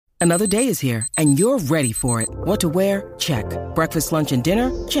Another day is here, and you're ready for it. What to wear? Check. Breakfast, lunch, and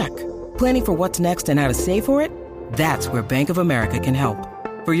dinner? Check. Planning for what's next and how to save for it? That's where Bank of America can help.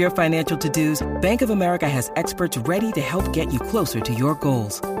 For your financial to-dos, Bank of America has experts ready to help get you closer to your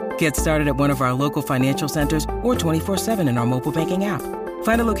goals. Get started at one of our local financial centers or 24/7 in our mobile banking app.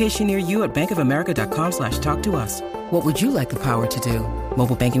 Find a location near you at bankofamerica.com/talktous. What would you like the power to do?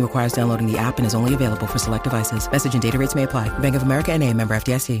 Mobile banking requires downloading the app and is only available for select devices. Message and data rates may apply. Bank of America N.A., member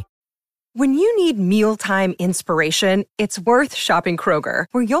FDIC. When you need mealtime inspiration, it's worth shopping Kroger,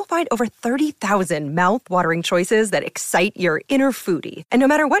 where you'll find over 30,000 mouth-watering choices that excite your inner foodie. And no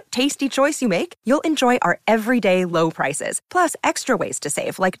matter what tasty choice you make, you'll enjoy our everyday low prices, plus extra ways to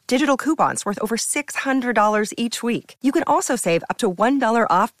save, like digital coupons worth over $600 each week. You can also save up to $1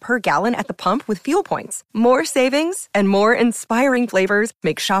 off per gallon at the pump with fuel points. More savings and more inspiring flavors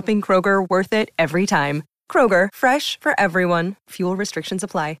make shopping Kroger worth it every time. Kroger, fresh for everyone. Fuel restrictions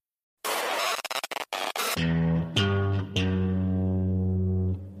apply.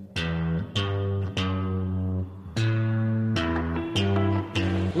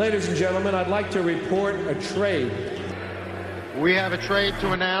 Ladies and gentlemen, I'd like to report a trade. We have a trade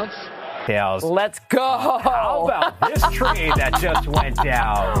to announce. Tails. Let's go. How about this trade that just went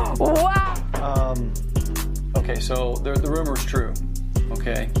down? Wow. Okay, so the rumor's true.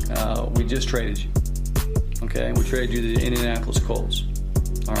 Okay, we just traded you. Okay, we traded you to the Indianapolis Colts.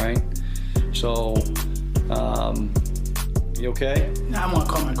 All right. So, you okay? Nah, I'm gonna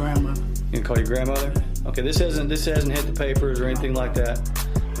call my grandmother. You can call your grandmother? Okay, this hasn't hit the papers or anything like that.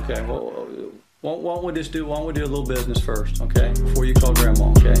 Okay, well, why don't we do a little business first, okay? Before you call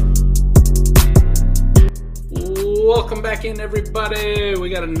grandma, okay? Welcome back in, everybody. We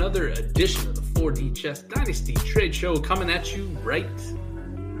got another edition of the 4D Chess Dynasty Trade Show coming at you right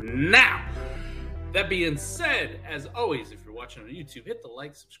now. That being said, as always, if you're watching on YouTube, hit the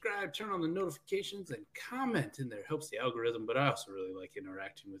like, subscribe, turn on the notifications, and comment in there. Helps the algorithm, but I also really like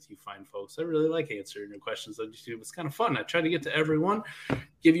interacting with you fine folks. I really like answering your questions on YouTube. It's kind of fun. I try to get to everyone,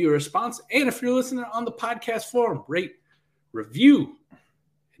 give you a response. And if you're listening on the podcast forum, rate, review,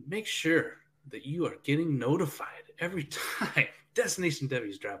 and make sure that you are getting notified every time Destination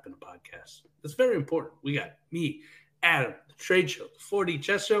Debbie's dropping a podcast. That's very important. We got me, Adam, the Trade Show, the 4D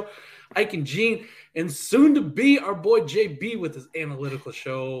Chess Show, Ike and Gene, and soon to be our boy JB with his analytical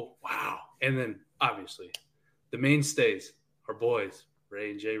show. Wow. And then, obviously, the mainstays, our boys, Ray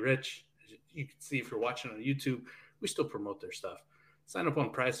and Jay Rich. As you can see if you're watching on YouTube, we still promote their stuff. Sign up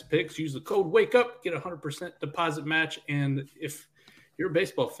on Prize Picks, use the code WAKEUP, get a 100% deposit match, and if you're a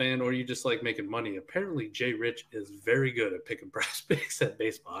baseball fan or you just like making money, apparently Jay Rich is very good at picking Prize Picks at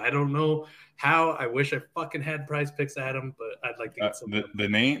baseball. I don't know how. I wish I fucking had Prize Picks at him, but I'd like to get some. The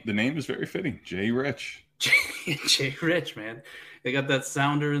name is very fitting. Jay Rich. Jay Rich, man. They got that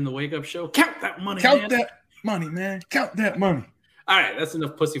sounder in the Wake Up Show. Count that money, Count man. that money, man. Count that money. All right, that's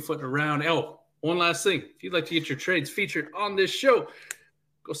enough pussyfooting around. Oh, one last thing. If you'd like to get your trades featured on this show,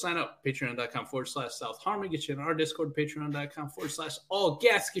 go sign up, patreon.com/South Harmony. Get you in our Discord, patreon.com/all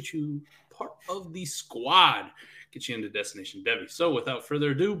gas. Get you part of the squad. Get you into Destination Debbie. So without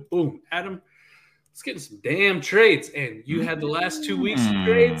further ado, boom, Adam, let's get into some damn trades. And you had the last 2 weeks of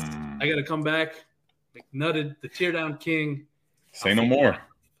trades. I got to come back. McNutted, the Teardown King. Say no more.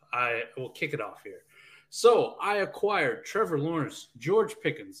 I will kick it off here. So I acquired Trevor Lawrence, George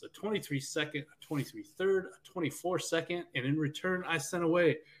Pickens, a 23 second, a 23 third, a 24 second, and in return I sent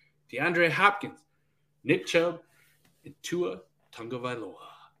away DeAndre Hopkins, Nick Chubb, and Tua Tagovailoa.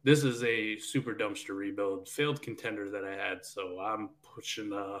 This is a super dumpster rebuild, failed contender that I had, so I'm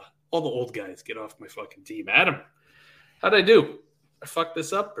pushing all the old guys get off my fucking team. Adam, how'd I do? I fucked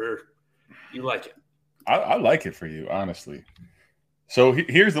this up, or you like it? I like it for you, honestly. So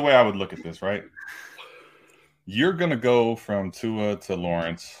here's the way I would look at this, right? You're going to go from Tua to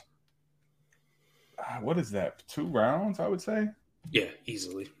Lawrence. What is that? 2 rounds, I would say? Yeah,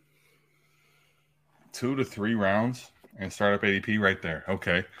 easily. 2 to 3 rounds and startup ADP right there.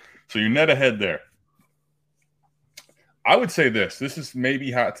 Okay. So you're net ahead there. I would say this. This is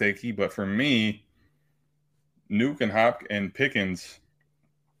maybe hot takey, but for me, Nuke and Hop and Pickens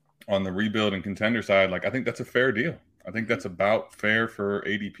on the rebuild and contender side, I think that's a fair deal. I think that's about fair for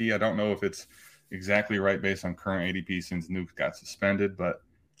ADP. I don't know if it's exactly right based on current ADP since Nuke got suspended, but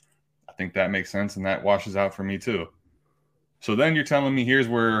I think that makes sense, and that washes out for me too. So then you're telling me here's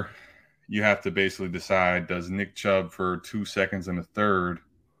where you have to basically decide, does Nick Chubb for 2 seconds and a third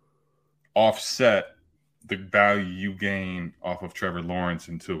offset the value you gain off of Trevor Lawrence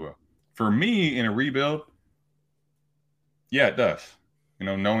and Tua? For me, in a rebuild, yeah, it does.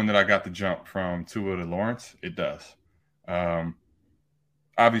 Knowing that I got the jump from Tua to Lawrence, it does.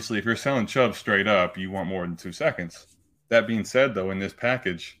 obviously, if you're selling Chubb straight up, you want more than 2 seconds. That being said, though, in this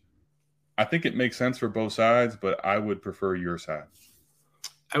package, I think it makes sense for both sides, but I would prefer your side.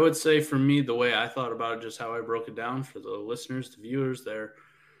 I would say for me, the way I thought about it, just how I broke it down for the listeners, the viewers, there,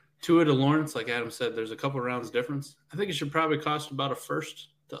 Tua to Lawrence, like Adam said, there's a couple rounds difference. I think it should probably cost about a first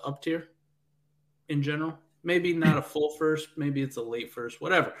to up tier in general. Maybe not a full first, maybe it's a late first,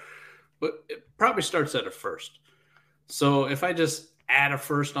 whatever. But it probably starts at a first. So if I just add a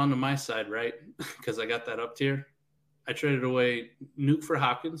first onto my side, right, because I got that up tier, I traded away Nuke for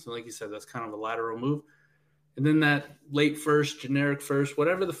Hopkins. And like you said, that's kind of a lateral move. And then that late first, generic first,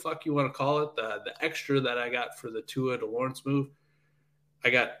 whatever the fuck you want to call it, the extra that I got for the Tua to Lawrence move, I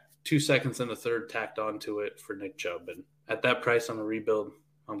got 2 seconds and a third tacked onto it for Nick Chubb. And at that price on a rebuild,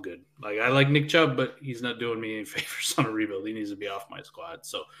 I'm good. Like, I like Nick Chubb, but he's not doing me any favors on a rebuild. He needs to be off my squad.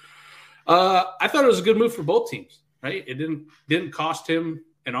 So I thought it was a good move for both teams, right? It didn't cost him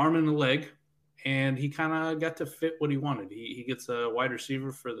an arm and a leg, and he kind of got to fit what he wanted. He gets a wide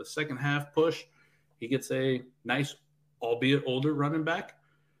receiver for the second half push. He gets a nice, albeit older, running back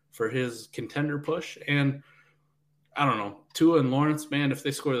for his contender push. And I don't know, Tua and Lawrence, man, if they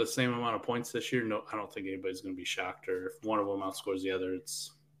score the same amount of points this year, no, I don't think anybody's going to be shocked. Or if one of them outscores the other,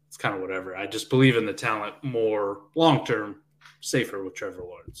 it's kind of whatever. I just believe in the talent more long-term, safer with Trevor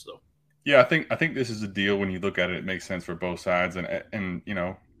Lawrence. So, yeah, I think this is a deal. When you look at it, it makes sense for both sides. And you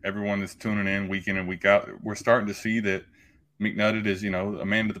know, everyone that's tuning in week and week out, we're starting to see that McNutted is, you know, a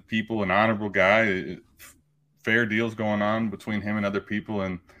man of the people, an honorable guy. Fair deals going on between him and other people.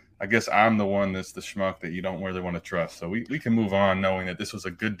 And I guess I'm the one that's the schmuck that you don't really want to trust. So we can move on knowing that this was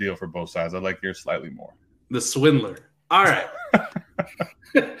a good deal for both sides. I like yours slightly more. The swindler. All right.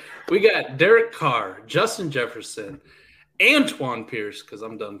 We got Derek Carr, Justin Jefferson, Antoine Pierce, because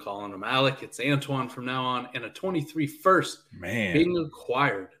I'm done calling him Alec. It's Antoine from now on, and a 23 first being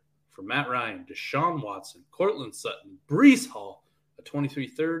acquired for Matt Ryan, Deshaun Watson, Cortland Sutton, Breece Hall, a 23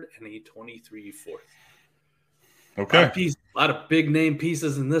 third, and a 23 fourth. Okay. A lot of big name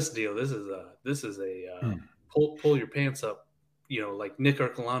pieces in this deal. This is a pull your pants up, you know, like Nick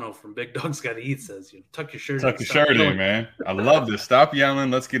Arcolano from Big Dog's Gotta Eat says, you know, tuck your shirt in, man. I love this. Stop yelling.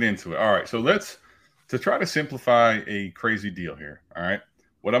 Let's get into it. All right. So to try to simplify a crazy deal here. All right.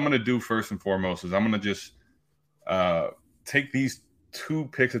 What I'm going to do first and foremost is I'm going to just take these 2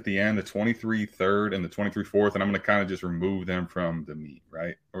 picks at the end, the 23 third and the 23 fourth, and I'm going to kind of just remove them from the meat,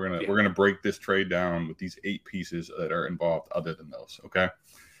 right? We're going to break this trade down with these 8 pieces that are involved other than those, okay?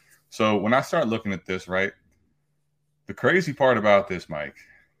 So when I start looking at this, right, the crazy part about this, Mike,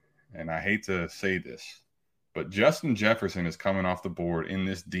 and I hate to say this, but Justin Jefferson is coming off the board in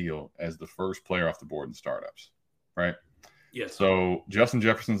this deal as the first player off the board in startups, right? Yes. So Justin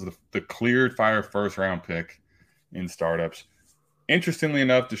Jefferson's the cleared fire first-round pick in startups. Interestingly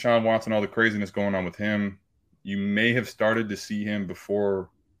enough, Deshaun Watson, all the craziness going on with him, you may have started to see him before,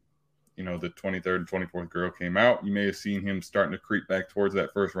 you know, the 23rd and 24th girl came out. You may have seen him starting to creep back towards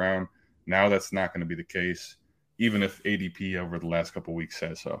that first round. Now that's not going to be the case, even if ADP over the last couple of weeks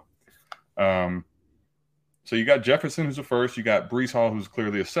says so. So you got Jefferson, who's a first. You got Breece Hall, who's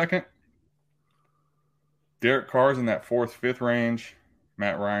clearly a second. Derek Carr's in that 4th, 5th range.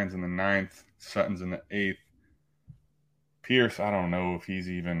 Matt Ryan's in the 9th. Sutton's in the 8th. Pierce, I don't know if he's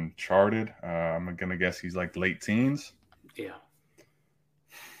even charted. I'm going to guess he's like late teens. Yeah.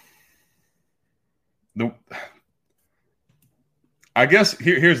 I guess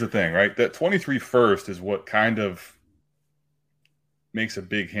here's the thing, right? That 23 first is what kind of makes a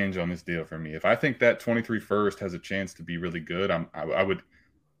big hinge on this deal for me. If I think that 23 first has a chance to be really good, I would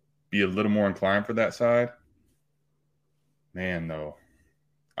be a little more inclined for that side. Man, though,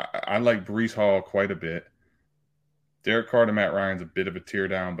 I like Breece Hall quite a bit. Derek Carr to Matt Ryan's a bit of a tear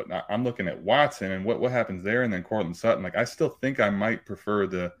down, but I'm looking at Watson and what happens there, and then Cortland Sutton. Like, I still think I might prefer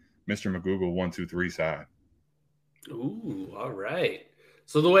the Mr. McGoogle 1, 2, 3 side. Ooh, all right.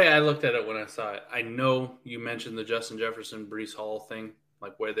 So the way I looked at it when I saw it, I know you mentioned the Justin Jefferson, Breece Hall thing,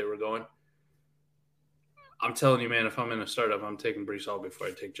 like where they were going. I'm telling you, man, if I'm in a startup, I'm taking Breece Hall before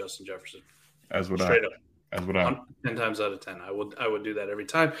I take Justin Jefferson. Straight up. As would I. 10 times out of 10. I would do that every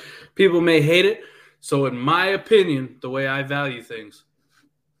time. People may hate it. So in my opinion, the way I value things,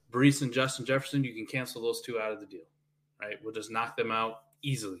 Breece and Justin Jefferson, you can cancel those 2 out of the deal, right? We'll just knock them out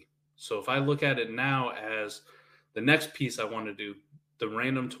easily. So if I look at it now as the next piece I want to do, the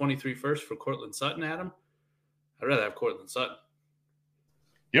random 23 first for Cortland Sutton, Adam, I'd rather have Cortland Sutton.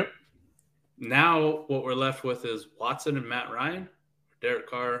 Yep. Now what we're left with is Watson and Matt Ryan, Derek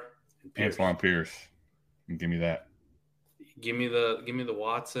Carr and Pierce. Antoine Pierce. Give me that. Give me the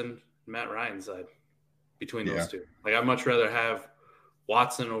Watson, Matt Ryan side between those 2. Like, I'd much rather have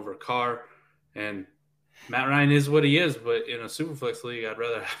Watson over Carr, and Matt Ryan is what he is. But in a Superflex league, I'd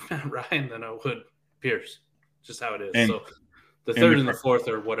rather have Matt Ryan than I would Pierce. Just how it is. So the third and the fourth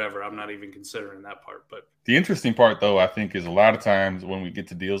or whatever, I'm not even considering that part. But the interesting part, though, I think, is a lot of times when we get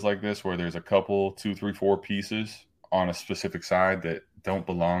to deals like this where there's a couple, 2, 3, 4 pieces on a specific side that don't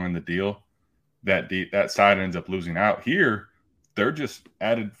belong in the deal, that side ends up losing out. Here, they're just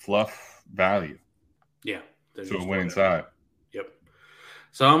added fluff value. Yeah. To a winning side. Yep.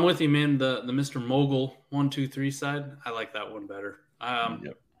 So I'm with you, man. The Mr. Mogul 1, 2, 3 side, I like that one better.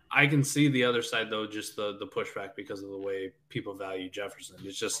 Yep. I can see the other side, though, just the pushback because of the way people value Jefferson.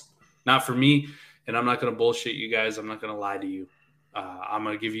 It's just not for me, and I'm not going to bullshit you guys. I'm not going to lie to you. I'm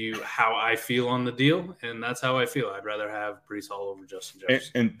going to give you how I feel on the deal, and that's how I feel. I'd rather have Breece Hall over Justin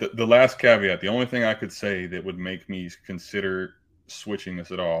Jefferson. And the last caveat, the only thing I could say that would make me consider switching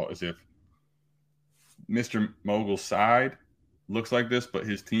this at all is if Mr. Mogul's side looks like this, but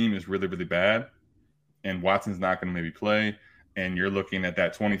his team is really, really bad, and Watson's not going to maybe play, and you're looking at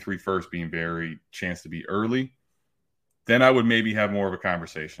that 23 first being very chance to be early, then I would maybe have more of a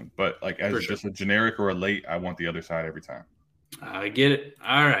conversation. But like as just a generic or a late, I want the other side every time. I get it.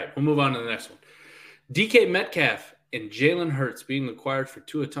 All right, we'll move on to the next one. DK Metcalf and Jalen Hurts being acquired for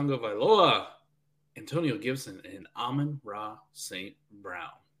Tua Tagovailoa, Antonio Gibson, and Amon-Ra St. Brown.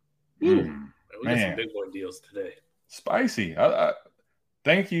 We got some big boy deals today. Spicy.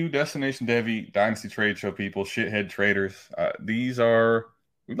 Thank you, Destination Devy, Dynasty Trade Show people, shithead traders.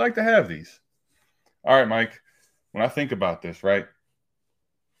 We'd like to have these. All right, Mike, when I think about this, right,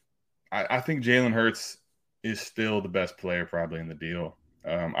 I think Jalen Hurts is still the best player probably in the deal.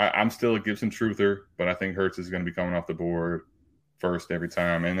 I'm still a Gibson truther, but I think Hurts is going to be coming off the board first every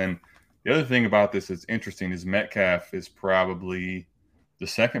time. And then the other thing about this that's interesting is Metcalf is probably the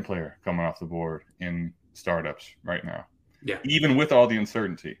second player coming off the board in startups right now. Yeah. Even with all the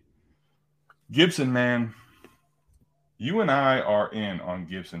uncertainty. Gibson, man, you and I are in on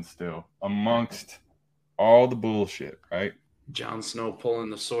Gibson still amongst all the bullshit, right? Jon Snow pulling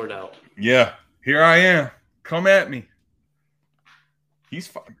the sword out. Yeah. Here I am. Come at me. He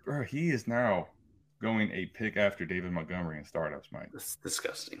is now going a pick after David Montgomery in startups, Mike. That's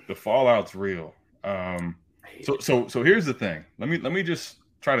disgusting. The fallout's real. So here's the thing. Let me just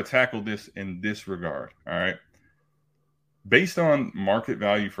try to tackle this in this regard. All right. Based on market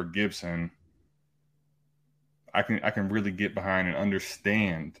value for Gibson, I can really get behind and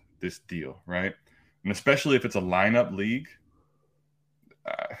understand this deal, right? And especially if it's a lineup league,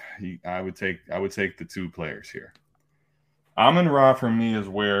 I would take the two players here. Amon-Ra for me is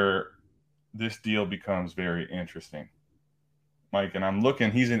where this deal becomes very interesting, Mike. And I'm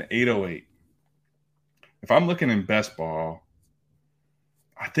looking; he's in 808. If I'm looking in best ball,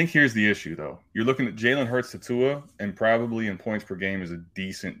 I think here's the issue, though. You're looking at Jalen Hurts to Tua, and probably in points per game is a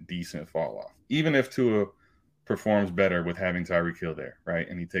decent fall off. Even if Tua performs better with having Tyreek Hill there, right?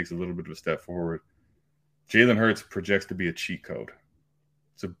 And he takes a little bit of a step forward. Jalen Hurts projects to be a cheat code.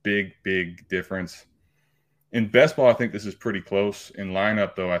 It's a big difference. In best ball, I think this is pretty close. In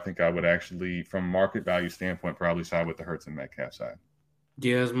lineup, though, I think I would actually, from market value standpoint, probably side with the Hurts and Metcalf side.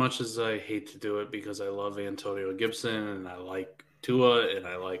 Yeah, as much as I hate to do it because I love Antonio Gibson and I like Tua and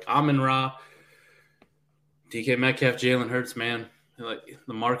I like Amon-Ra, DK Metcalf, Jalen Hurts, man. Like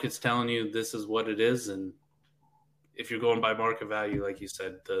the market's telling you this is what it is, and if you're going by market value, like you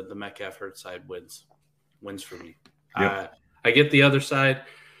said, the Metcalf Hurts side wins for me. Yep. I get the other side.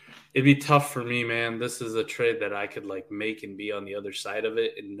 It'd be tough for me, man. This is a trade that I could like make and be on the other side of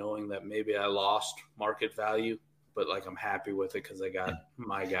it, and knowing that maybe I lost market value, but like I'm happy with it because I got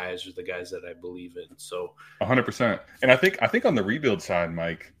my guys or the guys that I believe in. So 100%. And I think on the rebuild side,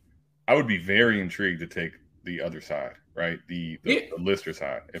 Mike, I would be very intrigued to take the other side, right? The lister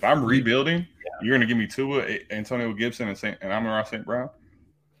side. If I'm rebuilding, you're going to give me Tua, Antonio Gibson, and Amon-Ra St. Brown.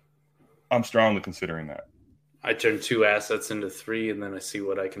 I'm strongly considering that. I turn 2 assets into 3, and then I see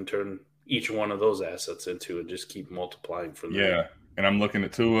what I can turn each one of those assets into and just keep multiplying from there. Yeah, and I'm looking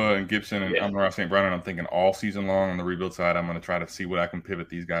at Tua and Gibson and Amon-Ra St. Brown, and I'm thinking all season long on the rebuild side, I'm going to try to see what I can pivot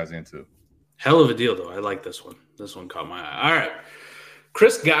these guys into. Hell of a deal, though. I like this one. This one caught my eye. All right.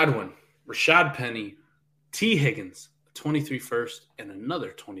 Chris Godwin, Rashad Penny, T. Higgins, a 23 first, and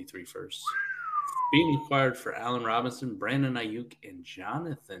another 23 first. Being acquired for Allen Robinson, Brandon Ayuk, and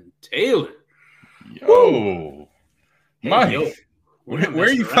Jonathan Taylor. Yo, Mike, hey,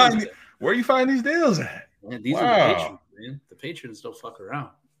 where you find these deals at? Man, these are the patrons, man. The patrons don't fuck around.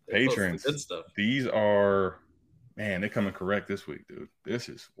 Patrons, good stuff. These are, man, they're coming correct this week, dude. This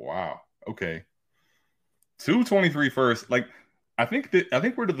is wow. Okay, 223 first. Like, I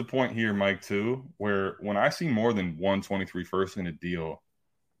think we're to the point here, Mike, too, where when I see more than 123 first in a deal,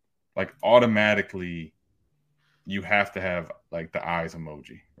 like automatically you have to have like the eyes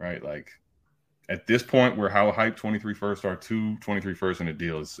emoji, right? Like at this point where how hyped 23 first are, 23 first in a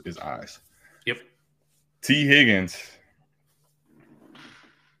deal is eyes. Yep. T. Higgins,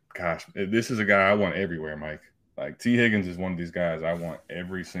 gosh, this is a guy I want everywhere, Mike. Like T. Higgins is one of these guys I want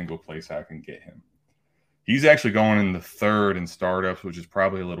every single place I can get him. He's actually going in the third in startups, which is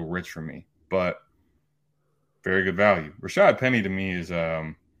probably a little rich for me, but very good value. Rashad Penny to me is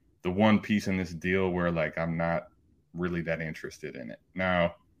the one piece in this deal where like I'm not really that interested in it.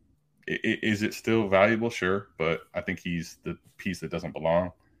 Now, is it still valuable? Sure, but I think he's the piece that doesn't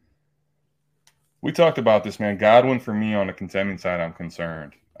belong. We talked about this, man. Godwin, for me, on the contending side, I'm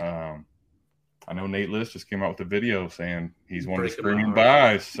concerned. I know Nate List just came out with a video saying he's one of the screaming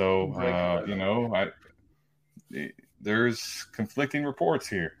buys. So, there's conflicting reports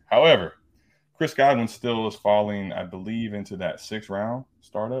here. However, Chris Godwin still is falling, I believe, into that 6th round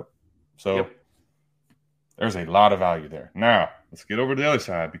startup. So there's a lot of value there. Now, let's get over to the other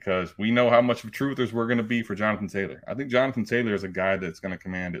side because we know how much of truthers we're going to be for Jonathan Taylor. I think Jonathan Taylor is a guy that's going to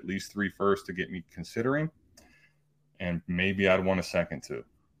command at least 3 firsts to get me considering, and maybe I'd want a second too.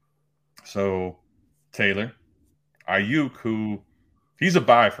 So Taylor, Ayuk, who he's a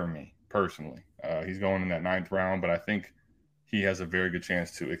buy for me personally. He's going in that 9th round, but I think he has a very good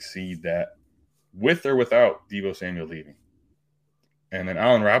chance to exceed that with or without Deebo Samuel leaving. And then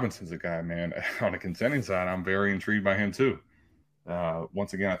Allen Robinson's a guy, man, on the contending side, I'm very intrigued by him too.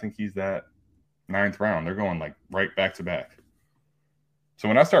 Once again, I think he's that 9th round. They're going like right back to back. So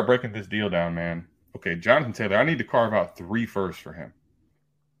when I start breaking this deal down, man, okay, Jonathan Taylor, I need to carve out 3 firsts for him.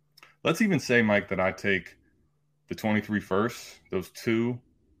 Let's even say, Mike, that I take the 23 firsts, those 2,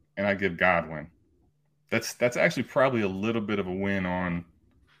 and I give Godwin. That's actually probably a little bit of a win on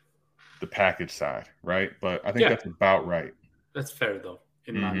the package side, right? But I think that's about right. That's fair, though,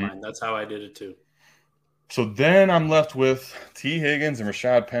 in my mind. That's how I did it, too. So then I'm left with T. Higgins and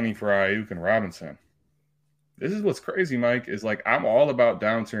Rashad Penny for Ayuk and Robinson. This is what's crazy, Mike, is like I'm all about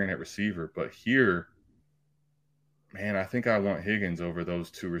down tiering at receiver, but here, man, I think I want Higgins over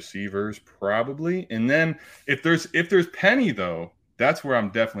those 2 receivers probably. And then if there's Penny, though, that's where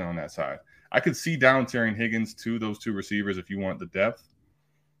I'm definitely on that side. I could see down tiering Higgins to those 2 receivers if you want the depth.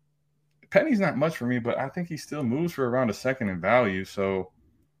 Penny's not much for me, but I think he still moves for around a second in value. So,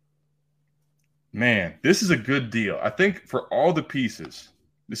 man, this is a good deal. I think for all the pieces,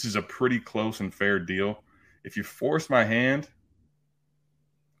 this is a pretty close and fair deal. If you force my hand,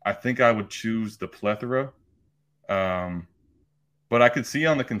 I think I would choose the plethora. But I could see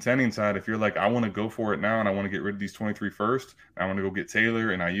on the contending side, if you're like, I want to go for it now and I want to get rid of these 23 first, I want to go get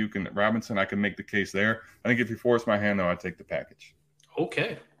Taylor and Ayuk and Robinson, I can make the case there. I think if you force my hand, though, I'd take the package.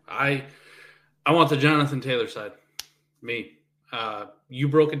 Okay. I want the Jonathan Taylor side. Me. You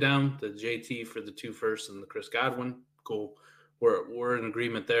broke it down, the JT for the 2 firsts and the Chris Godwin. Cool. We're in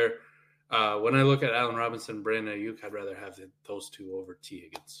agreement there. When I look at Allen Robinson, Brandon Ayuk, I'd rather have those 2 over T.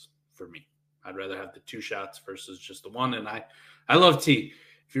 Higgins for me. I'd rather have the 2 shots versus just the 1. And I love T.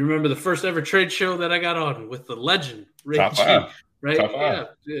 If you remember the first ever trade show that I got on with the legend, Ray Top G, 5. right? Top 5.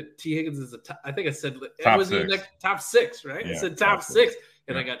 Yeah. T. Higgins is I think I said top was 6. Top 6, right? Yeah, I said top 6,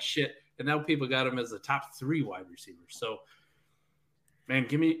 and yeah. I got shit. And now people got him as a top 3 wide receiver. So, man,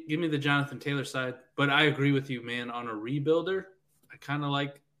 give me the Jonathan Taylor side. But I agree with you, man. On a rebuilder, I kind of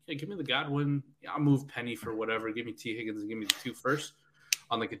like, give me the Godwin. I'll move Penny for whatever. Give me T. Higgins and give me the 2 firsts.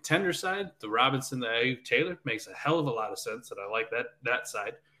 On the contender side, the Robinson, the Ayuk, Taylor makes a hell of a lot of sense, and I like that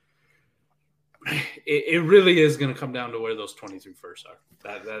side. It really is going to come down to where those 23 firsts are.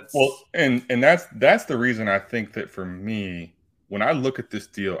 That's well, and that's the reason I think that for me, when I look at this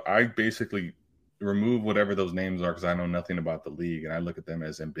deal, I basically remove whatever those names are because I know nothing about the league, and I look at them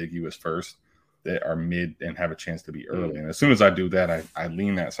as ambiguous first that are mid and have a chance to be early. And as soon as I do that, I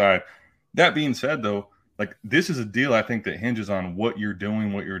lean that side. That being said, though, like this is a deal I think that hinges on what you're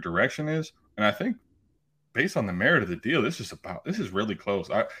doing, what your direction is, and I think based on the merit of the deal, this is really close.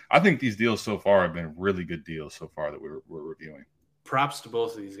 I think these deals so far have been really good deals so far that we're reviewing. Props to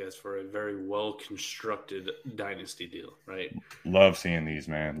both of these guys for a very well-constructed dynasty deal, right? Love seeing these,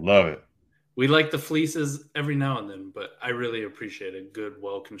 man. Love it. We like the fleeces every now and then, but I really appreciate a good,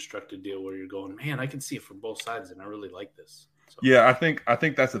 well-constructed deal where you're going, man, I can see it from both sides, and I really like this. So. Yeah, I think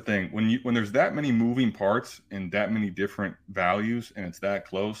that's the thing. When there's that many moving parts and that many different values, and it's that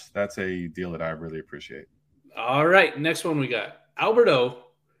close, that's a deal that I really appreciate. All right, next one we got Albert O,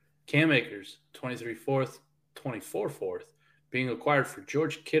 Cam Akers, 23 fourth, 24 fourth, being acquired for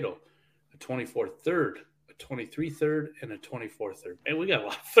George Kittle, a 24 third, a 23 third, and a 24 third. And we got a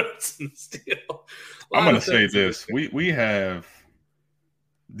lot of thirds in this deal. I'm going to say this. We have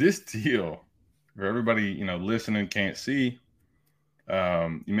this deal for everybody, listening can't see.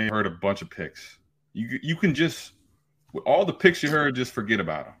 You may have heard a bunch of picks. You can just, with all the picks you heard, just forget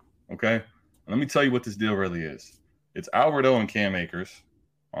about them. Okay? Let me tell you what this deal really is. It's Albert O and Cam Akers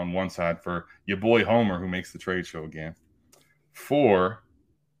on one side for your boy Homer, who makes the trade show again, for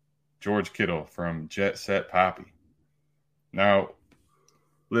George Kittle from Jet Set Poppy. Now,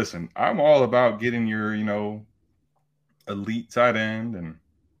 listen, I'm all about getting your, elite tight end and,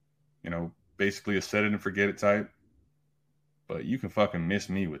 basically a set it and forget it type. But you can fucking miss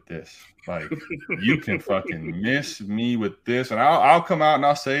me with this. Like, you can fucking miss me with this. And I'll come out and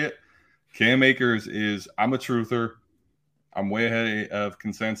I'll say it. Cam Akers I'm a truther. I'm way ahead of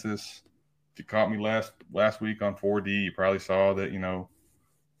consensus. If you caught me last week on 4D, you probably saw that,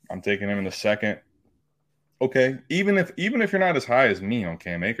 I'm taking him in the second. Okay, even if you're not as high as me on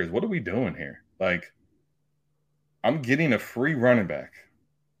Cam Akers, what are we doing here? Like, I'm getting a free running back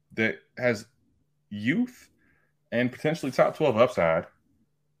that has youth and potentially top 12 upside.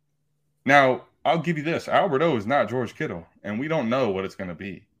 Now, I'll give you this. Albert O is not George Kittle, and we don't know what it's going to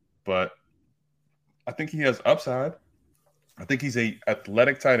be. But I think he has upside. I think he's a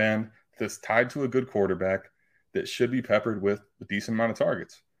athletic tight end that's tied to a good quarterback that should be peppered with a decent amount of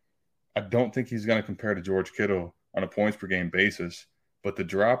targets. I don't think he's going to compare to George Kittle on a points per game basis, but the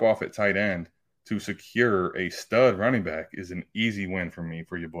drop off at tight end to secure a stud running back is an easy win for me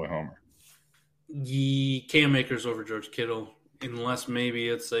for your boy Homer. Cam Akers over George Kittle, unless maybe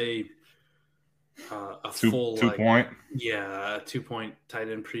it's a full 2-point. Yeah, a 2-point tight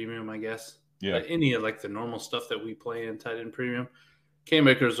end premium, I guess. Yeah. Any of the normal stuff that we play in tight end premium. Cam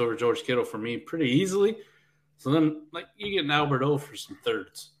Akers over George Kittle for me pretty easily. So then, you get an Albert O for some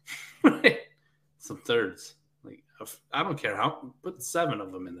thirds, right? Some thirds. I don't care how. Put 7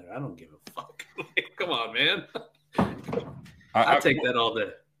 of them in there. I don't give a fuck. Come on, man. I take that all day.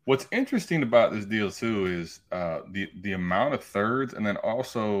 What's interesting about this deal too is the amount of thirds, and then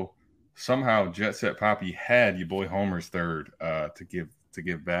also somehow Jet Set Poppy had your boy Homer's third to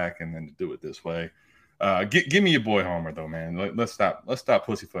give back, and then to do it this way. Give me your boy Homer though, man. Let's stop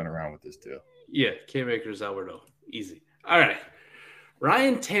pussyfooting around with this deal. Yeah, Cam Akers, Albert O, easy. All right,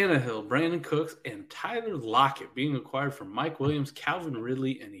 Ryan Tannehill, Brandon Cooks, and Tyler Lockett being acquired from Mike Williams, Calvin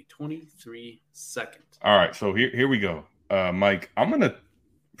Ridley, and a 23 second. All right, so here we go, Mike. I'm gonna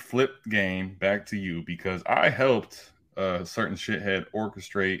flip game back to you because I helped a certain shithead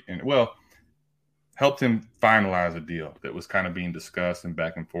orchestrate and helped him finalize a deal that was kind of being discussed and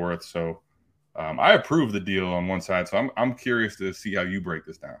back and forth. So I approve the deal on one side. So I'm curious to see how you break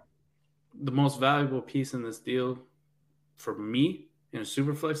this down. The most valuable piece in this deal for me in a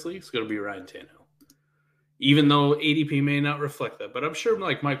Superflex league is going to be Ryan Tannehill. Even though ADP may not reflect that, but I'm sure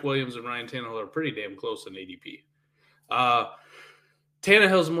Mike Williams and Ryan Tannehill are pretty damn close in ADP.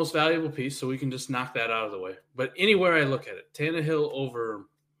 Tannehill's the most valuable piece, so we can just knock that out of the way. But anywhere I look at it, Tannehill over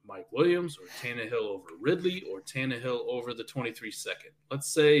Mike Williams or Tannehill over Ridley or Tannehill over the 23 second.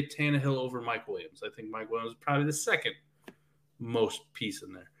 Let's say Tannehill over Mike Williams. I think Mike Williams is probably the second most piece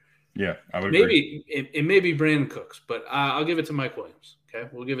in there. Yeah, I would agree. It may be Brandon Cooks, but I'll give it to Mike Williams. Okay,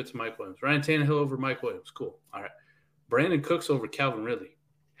 we'll give it to Mike Williams. Ryan Tannehill over Mike Williams. Cool. All right. Brandon Cooks over Calvin Ridley.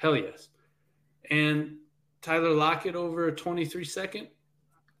 Hell yes. And Tyler Lockett over a 23 second.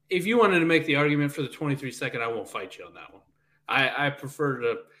 If you wanted to make the argument for the 23 second, I won't fight you on that one. I'd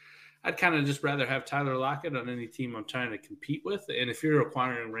kind of just rather have Tyler Lockett on any team I'm trying to compete with. And if you're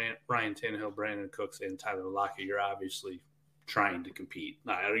acquiring Ryan Tannehill, Brandon Cooks, and Tyler Lockett, you're obviously trying to compete.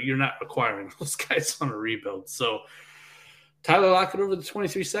 You're not acquiring those guys on a rebuild. So Tyler Lockett over the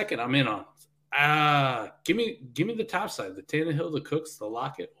 23 second, I'm in on. Give me the top side, the Tannehill, the Cooks, the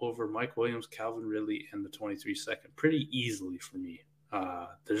Lockett over Mike Williams, Calvin Ridley, and the 23 second pretty easily for me.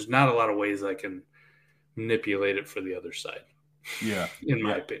 There's not a lot of ways I can manipulate it for the other side. Yeah, in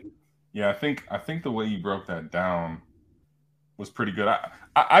my opinion. Yeah, I think the way you broke that down was pretty good.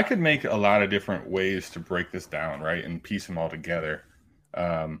 I could make a lot of different ways to break this down, right, and piece them all together.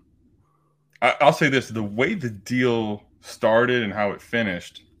 I'll say this: the way the deal started and how it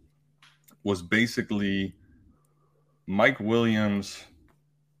finished was basically Mike Williams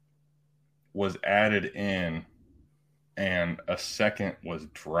was added in and a second was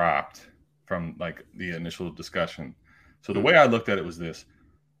dropped from the initial discussion. So the way I looked at it was this: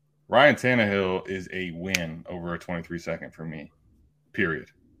 Ryan Tannehill is a win over a 23 second for me, period.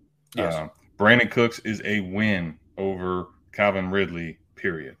 Yes. Brandon Cooks is a win over Calvin Ridley,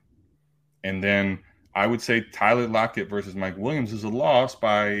 period. And then I would say Tyler Lockett versus Mike Williams is a loss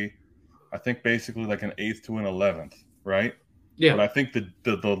by I think basically like an 8th to an 11th, right? Yeah. But I think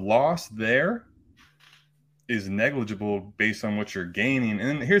the loss there is negligible based on what you're gaining.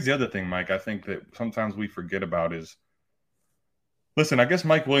 And here's the other thing, Mike, I think that sometimes we forget about is, listen, I guess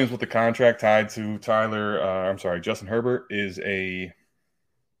Mike Williams with the contract tied to Justin Herbert is a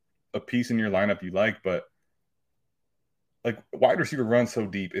piece in your lineup you like, but like wide receiver runs so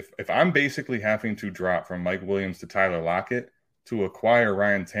deep. If I'm basically having to drop from Mike Williams to Tyler Lockett to acquire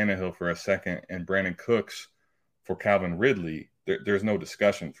Ryan Tannehill for a second and Brandon Cooks for Calvin Ridley, there's no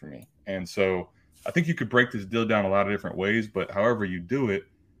discussion for me. And so I think you could break this deal down a lot of different ways, but however you do it,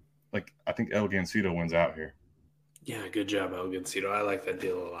 like I think El Gancito wins out here. Yeah, good job, El Gancito. I like that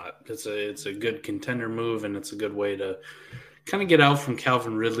deal a lot. It's a good contender move, and it's a good way to kind of get out from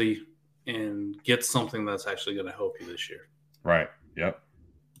Calvin Ridley and get something that's actually going to help you this year. Right. Yep.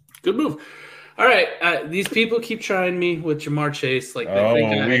 Good move. All right. These people keep trying me with Jamar Chase. Like,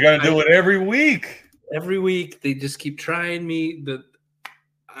 we got to do it every week. Every week, they just keep trying me.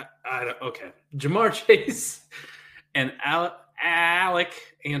 Okay. Jamar Chase and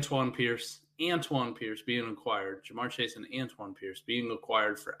Antoine Pierce being acquired. Jamar Chase and Antoine Pierce being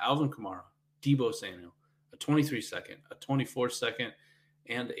acquired for Alvin Kamara, Deebo Samuel, a 23-second, a 24-second,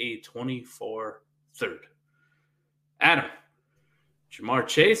 and a 24-third. Adam, Jamar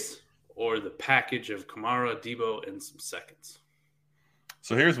Chase or the package of Kamara, Deebo, and some seconds?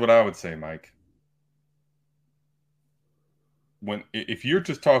 So here's what I would say, Mike. If you're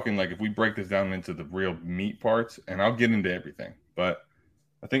just talking, like if we break this down into the real meat parts, and I'll get into everything, but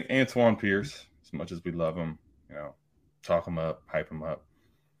I think Antoine Pierce, as much as we love him, talk him up, hype him up,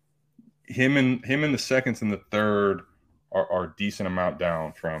 him and the seconds and the third are a decent amount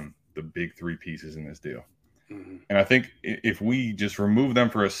down from the big three pieces in this deal. Mm-hmm. And I think if we just remove them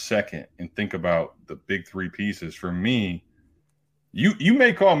for a second and think about the big three pieces, for me, you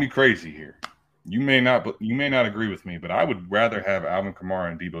may call me crazy here. You may not agree with me, but I would rather have Alvin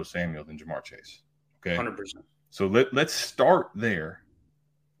Kamara and Deebo Samuel than Jamar Chase. Okay, 100%. So let's start there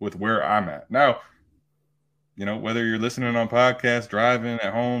with where I'm at now. Whether you're listening on podcast, driving,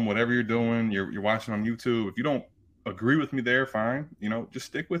 at home, whatever you're doing, you're watching on YouTube. If you don't agree with me there, fine. Just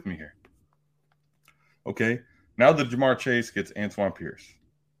stick with me here. Okay. Now that Jamar Chase gets Antoine Pierce,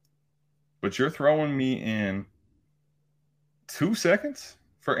 but you're throwing me in 2 seconds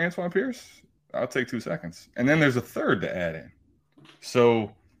for Antoine Pierce. I'll take 2 seconds. And then there's a third to add in.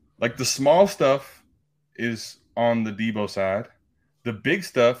 So like the small stuff is on the Deebo side. The big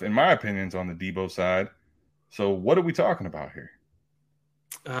stuff, in my opinion, is on the Deebo side. So what are we talking about here?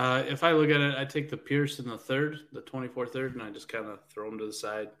 If I look at it, I take the Pierce in the third, the 24-3rd, and I just kind of throw them to the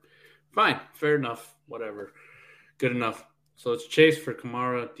side. Fine. Fair enough. Whatever. Good enough. So it's Chase for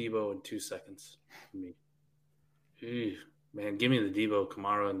Kamara, Deebo in 2 seconds for me. Ew, man, give me the Deebo,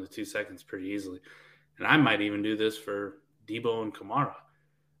 Kamara in the 2 seconds pretty easily. And I might even do this for Deebo and Kamara.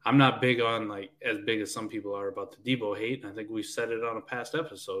 I'm not big on, like, as big as some people are about the Deebo hate. And I think we said it on a past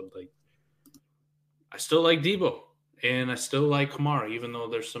episode. Like, I still like Deebo and I still like Kamara, even though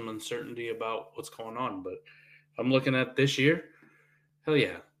there's some uncertainty about what's going on. But I'm looking at this year. Hell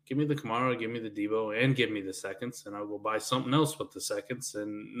yeah. Give me the Kamara, give me the Deebo, and give me the seconds, and I'll go buy something else with the seconds.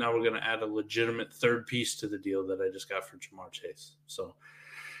 And now we're going to add a legitimate third piece to the deal that I just got for Jamar Chase. So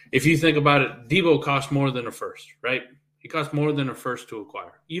if you think about it, Deebo costs more than a first, right? He costs more than a first to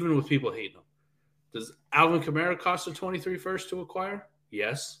acquire, even with people hating him. Does Alvin Kamara cost a 23 first to acquire?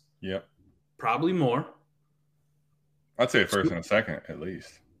 Yes. Yep. Probably more. I'd say a first and a second at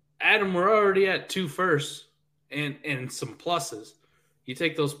least. Adam, we're already at 2 firsts and some pluses. You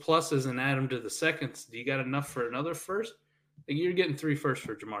take those pluses and add them to the seconds. Do you got enough for another first? Like, you're getting 3 firsts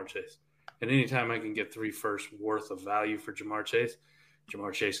for Jamar Chase. And anytime I can get 3 firsts worth of value for Jamar Chase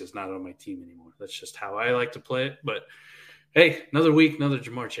is not on my team anymore. That's just how I like to play it. But, hey, another week, another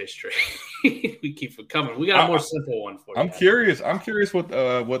Jamar Chase trade. We keep it coming. We got a more simple one for you. I'm curious what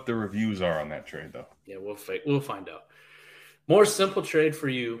the reviews are on that trade, though. Yeah, we'll find out. More simple trade for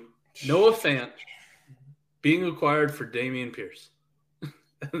you. Noah Fant being acquired for Dameon Pierce.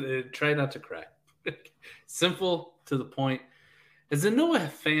 Try not to cry. Simple, to the point. Has the Noah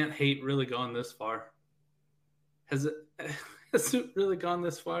Fant hate really gone this far? Has it really gone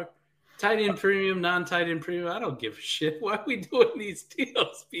this far? Tight end premium, non-tight end premium. I don't give a shit. Why are we doing these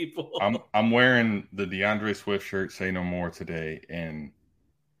deals, people? I'm wearing the DeAndre Swift shirt. Say no more today, and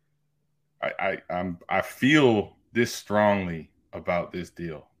I feel this strongly about this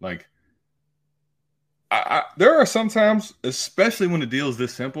deal. Like, there are sometimes, especially when the deal is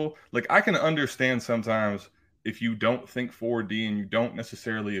this simple, like I can understand sometimes if you don't think 4D and you don't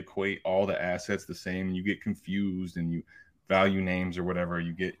necessarily equate all the assets the same and you get confused and you value names or whatever,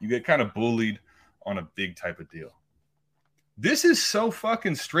 you get kind of bullied on a big type of deal. This is so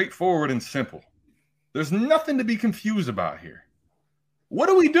fucking straightforward and simple. There's nothing to be confused about here. What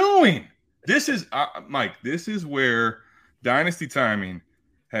are we doing? This is Mike. This is where dynasty timing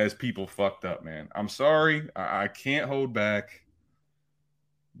has people fucked up, man. I'm sorry. I can't hold back.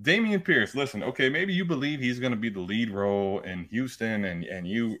 Dameon Pierce, listen, okay, maybe you believe he's going to be the lead role in Houston and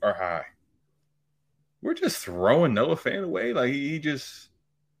you are high. We're just throwing Noah Fant away. Like,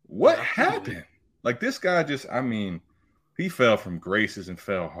 what happened? Like, this guy he fell from graces and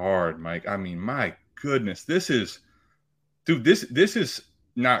fell hard, Mike. I mean, my goodness, this is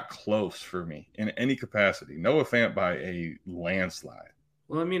not close for me in any capacity. Noah Fant by a landslide.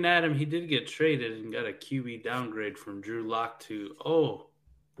 Well, I mean, Adam, he did get traded and got a QB downgrade from Drew Lock to,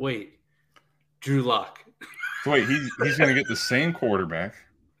 Drew Lock. So wait, he's going to get the same quarterback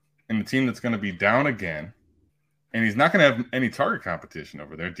in the team that's going to be down again, and he's not going to have any target competition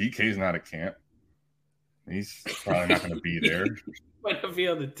over there. DK's not at camp. He's probably not going to be there. Might not be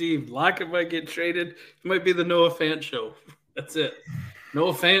on the team. Lockett might get traded. It might be the Noah Fant show. That's it.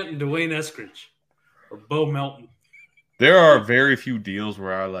 Noah Fant and Dwayne Eskridge or Bo Melton. There are very few deals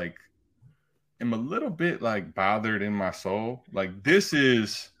where I am a little bit bothered in my soul. Like, this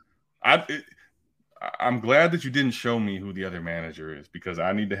is I'm glad that you didn't show me who the other manager is, because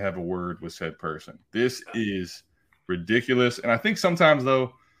I need to have a word with said person. This is ridiculous. And I think sometimes,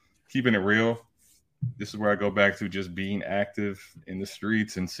 though, keeping it real, this is where I go back to just being active in the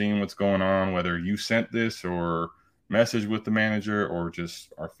streets and seeing what's going on, whether you sent this or message with the manager or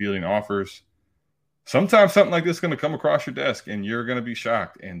just are fielding offers. Sometimes something like this is going to come across your desk and you're going to be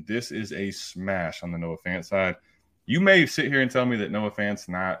shocked. And this is a smash on the Noah Fant side. You may sit here and tell me that Noah Fant's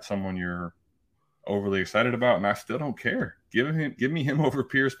not someone you're overly excited about, and I still don't care. Give me him over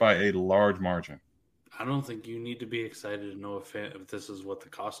Pierce by a large margin. I don't think you need to be excited to Noah Fant if this is what the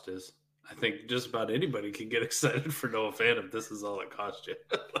cost is. I think just about anybody can get excited for Noah Fant if this is all it costs you.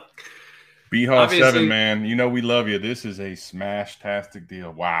 B-Hall 7, man. You know we love you. This is a smash-tastic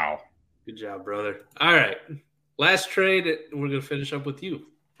deal. Wow. Good job, brother. All right. Last trade, we're going to finish up with you,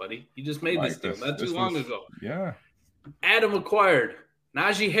 buddy. You just made this deal not too long ago. Yeah. Adam acquired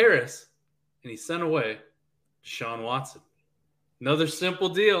Najee Harris, and he sent away Deshaun Watson. Another simple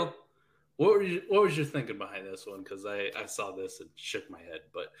deal. What was your thinking behind this one? Because I saw this and shook my head.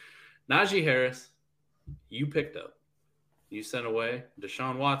 But Najee Harris, you picked up. You sent away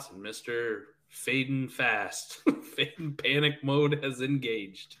Deshaun Watson, Mr. Fading Fast. Fading panic mode has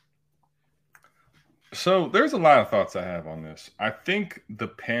engaged. So there's a lot of thoughts I have on this. I think the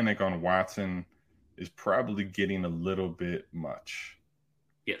panic on Watson is probably getting a little bit much.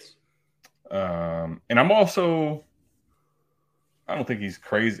 Yes. And I don't think he's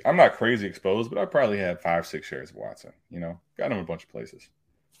crazy. I'm not crazy exposed, but I probably had 5-6 shares of Watson. Got him a bunch of places,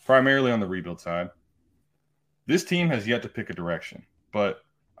 primarily on the rebuild side. This team has yet to pick a direction, but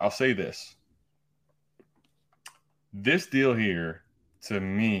I'll say this. This deal here, to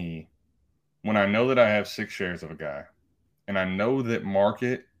me, when I know that I have 6 shares of a guy, and I know that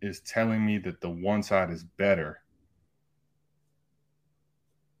market is telling me that the one side is better,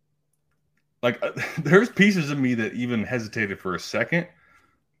 there's pieces of me that even hesitated for a second,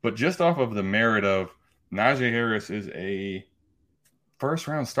 but just off of the merit of Najee Harris is a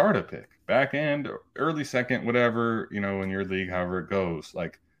first-round startup pick, back end, early second, whatever, in your league, however it goes.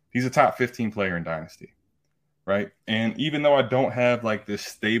 He's a top 15 player in Dynasty, right? And even though I don't have this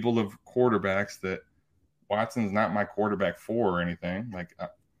stable of quarterbacks that Watson's not my quarterback for or anything, I'm going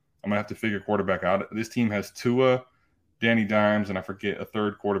to have to figure quarterback out. This team has Tua, Danny Dimes, and I forget a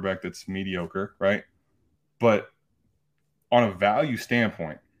third quarterback that's mediocre, right? But on a value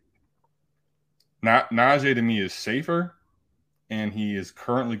standpoint, Najee to me is safer, and he is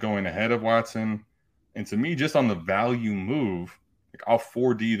currently going ahead of Watson. And to me, just on the value move, I'll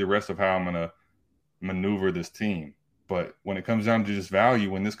 4D the rest of how I'm going to maneuver this team. But when it comes down to just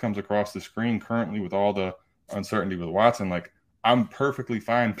value, when this comes across the screen currently with all the uncertainty with Watson, I'm perfectly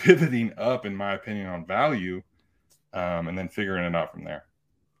fine pivoting up, in my opinion, on value. And then figuring it out from there.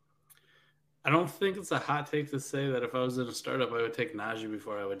 I don't think it's a hot take to say that if I was in a startup, I would take Najee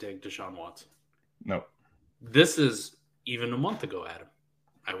before I would take Deshaun Watson. No. This is even a month ago, Adam.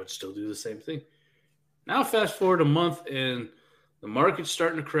 I would still do the same thing. Now fast forward a month and the market's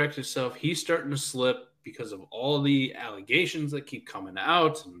starting to correct itself. He's starting to slip because of all the allegations that keep coming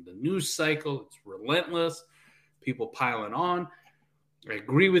out and the news cycle. It's relentless. People piling on. I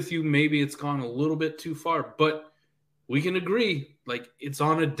agree with you. Maybe it's gone a little bit too far, but we can agree, it's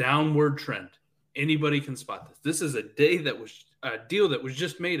on a downward trend. Anybody can spot this. This is a deal that was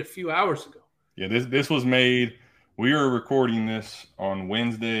just made a few hours ago. Yeah, this was made We are recording this on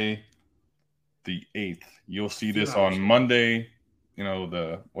Wednesday, the 8th. You'll see this on Monday, the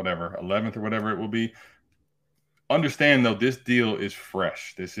 11th or whatever it will be. Understand, though, this deal is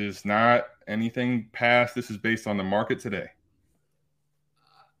fresh. This is not anything past. This is based on the market today.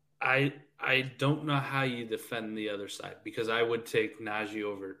 I don't know how you defend the other side, because I would take Najee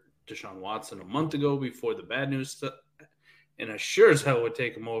over Deshaun Watson a month ago before the bad news stuff, and I sure as hell would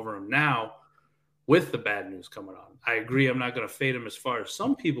take him over him now with the bad news coming on. I agree I'm not going to fade him as far as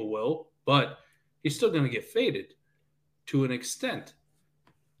some people will, but he's still going to get faded to an extent.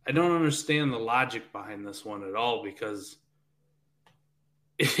 I don't understand the logic behind this one at all, because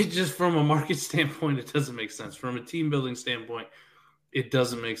it just, from a market standpoint, it doesn't make sense. From a team building standpoint, it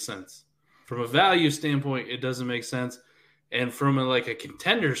doesn't make sense. From a value standpoint, it doesn't make sense. And from a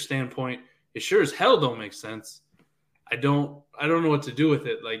contender standpoint, it sure as hell don't make sense. I don't know what to do with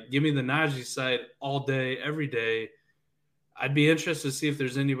it. Like, give me the Najee side all day, every day. I'd be interested to see if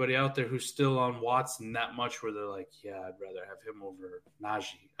there's anybody out there who's still on Watson that much where they're like, yeah, I'd rather have him over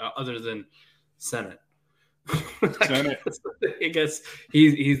Najee, other than Senate. I guess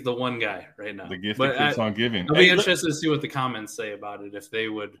he's the one guy right now. The gift that keeps on giving. I'll be interested to see what the comments say about it,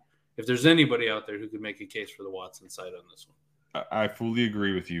 if there's anybody out there who could make a case for the Watson side on this one. I fully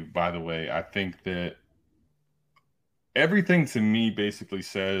agree with you, by the way. I think that everything to me basically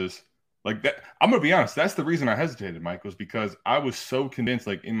says like that. I'm going to be honest. That's the reason I hesitated, Mike, was because I was so convinced,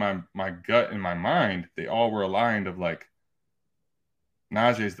 like in my gut, in my mind, they all were aligned of like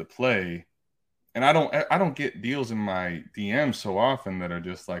Najee's the play. And I don't get deals in my DMs so often that are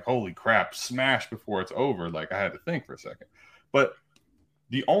just like, holy crap, smash before it's over. Like, I had to think for a second. But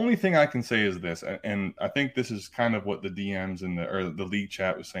the only thing I can say is this, and I think this is kind of what the DMs and the league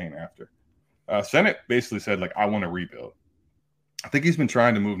chat was saying after. Senate basically said, like, I want to rebuild. I think he's been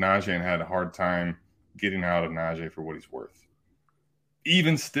trying to move Najee and had a hard time getting out of Najee for what he's worth.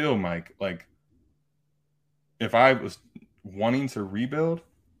 Even still, Mike, like, if I was wanting to rebuild,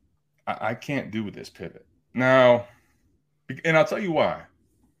 I can't do this pivot. Now, and I'll tell you why.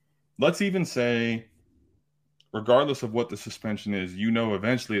 Let's even say, regardless of what the suspension is,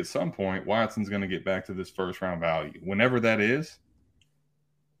 eventually at some point, Watson's going to get back to this first-round value. Whenever that is,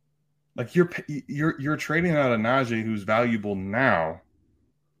 like you're trading out a Najee who's valuable now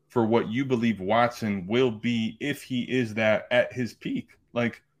for what you believe Watson will be if he is that at his peak.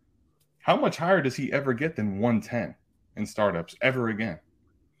 Like, how much higher does he ever get than 110 in startups ever again?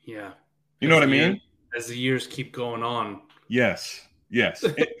 Yeah. You know what I mean? As the years keep going on. Yes.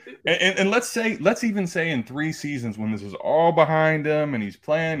 and let's even say in 3 seasons when this is all behind him and he's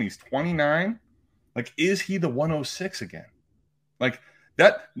playing, he's 29. Like, is he the 106 again? Like,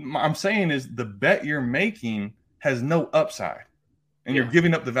 that I'm saying is the bet you're making has no upside, and you're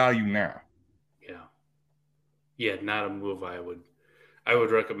giving up the value now. Yeah, not a move I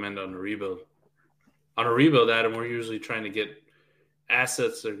would recommend on a rebuild. On a rebuild, Adam, we're usually trying to get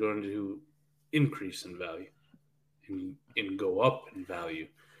assets that are going to increase in value and go up in value.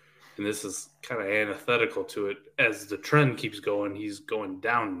 And this is kind of antithetical to it. As the trend keeps going, he's going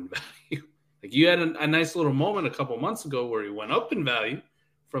down in value. Like, you had a nice little moment a couple months ago where he went up in value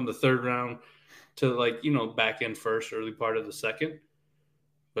from the 3rd round to back end first, early part of the 2nd.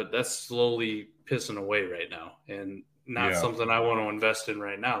 But that's slowly pissing away right now, and not something I want to invest in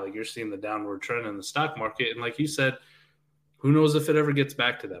right now. Like, you're seeing the downward trend in the stock market. And like you said, who knows if it ever gets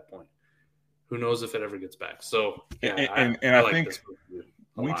back to that point? Who knows if it ever gets back? So, I like think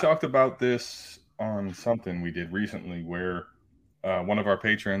we talked about this on something we did recently where one of our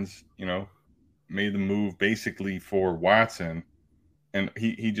patrons, made the move basically for Watson, and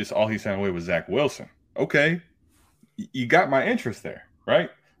he just all he sent away was Zach Wilson. Okay, you got my interest there, right?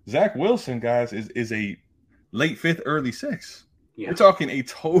 Zach Wilson, guys, is a late 5th, early 6th. Yeah. We're talking a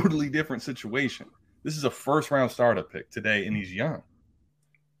totally different situation. This is a first-round startup pick today, and he's young.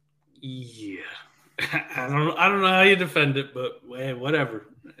 Yeah, I don't know how you defend it, but whatever.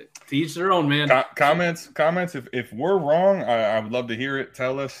 To each their own, man. Comments. If we're wrong, I would love to hear it.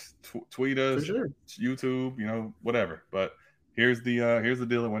 Tell us, tweet us, for sure. YouTube, whatever. But here's the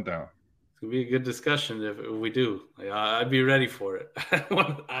deal that went down. It's gonna be a good discussion if we do. I'd be ready for it.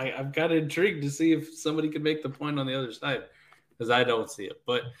 I'm kind of intrigued to see if somebody could make the point on the other side, because I don't see it.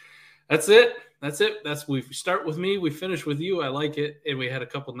 But that's it. We start with me, we finish with you. I like it. And we had a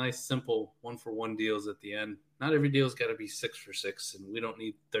couple nice, simple 1-for-1 deals at the end. Not every deal's got to be 6 for 6, and we don't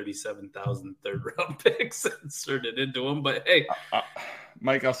need 37,000 third-round picks inserted into them. But hey,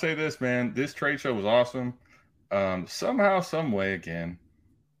 Mike, I'll say this, man. This trade show was awesome. Somehow, some way, again,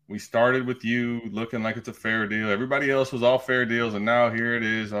 we started with you looking like it's a fair deal. Everybody else was all fair deals, and now here it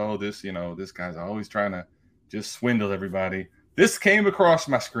is. Oh, this guy's always trying just swindled everybody. This came across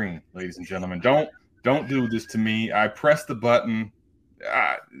my screen, ladies and gentlemen. Don't do this to me. I pressed the button.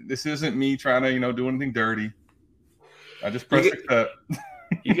 This isn't me trying to, do anything dirty. I just pressed accept.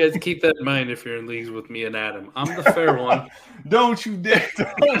 You guys keep that in mind if you're in leagues with me and Adam. I'm the fair one. Don't you dare.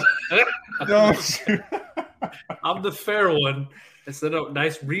 Don't you. I'm the fair one. I set up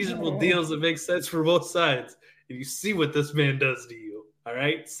nice, reasonable deals that make sense for both sides. And you see what this man does to you. All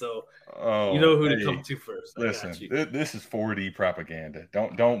right? So you know who to come to first. Listen, this is 4D propaganda.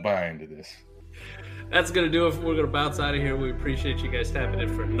 Don't buy into this. That's going to do it. We're going to bounce out of here. We appreciate you guys tapping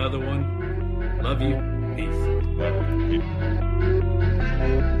in for another one. Love you. Peace. Love you.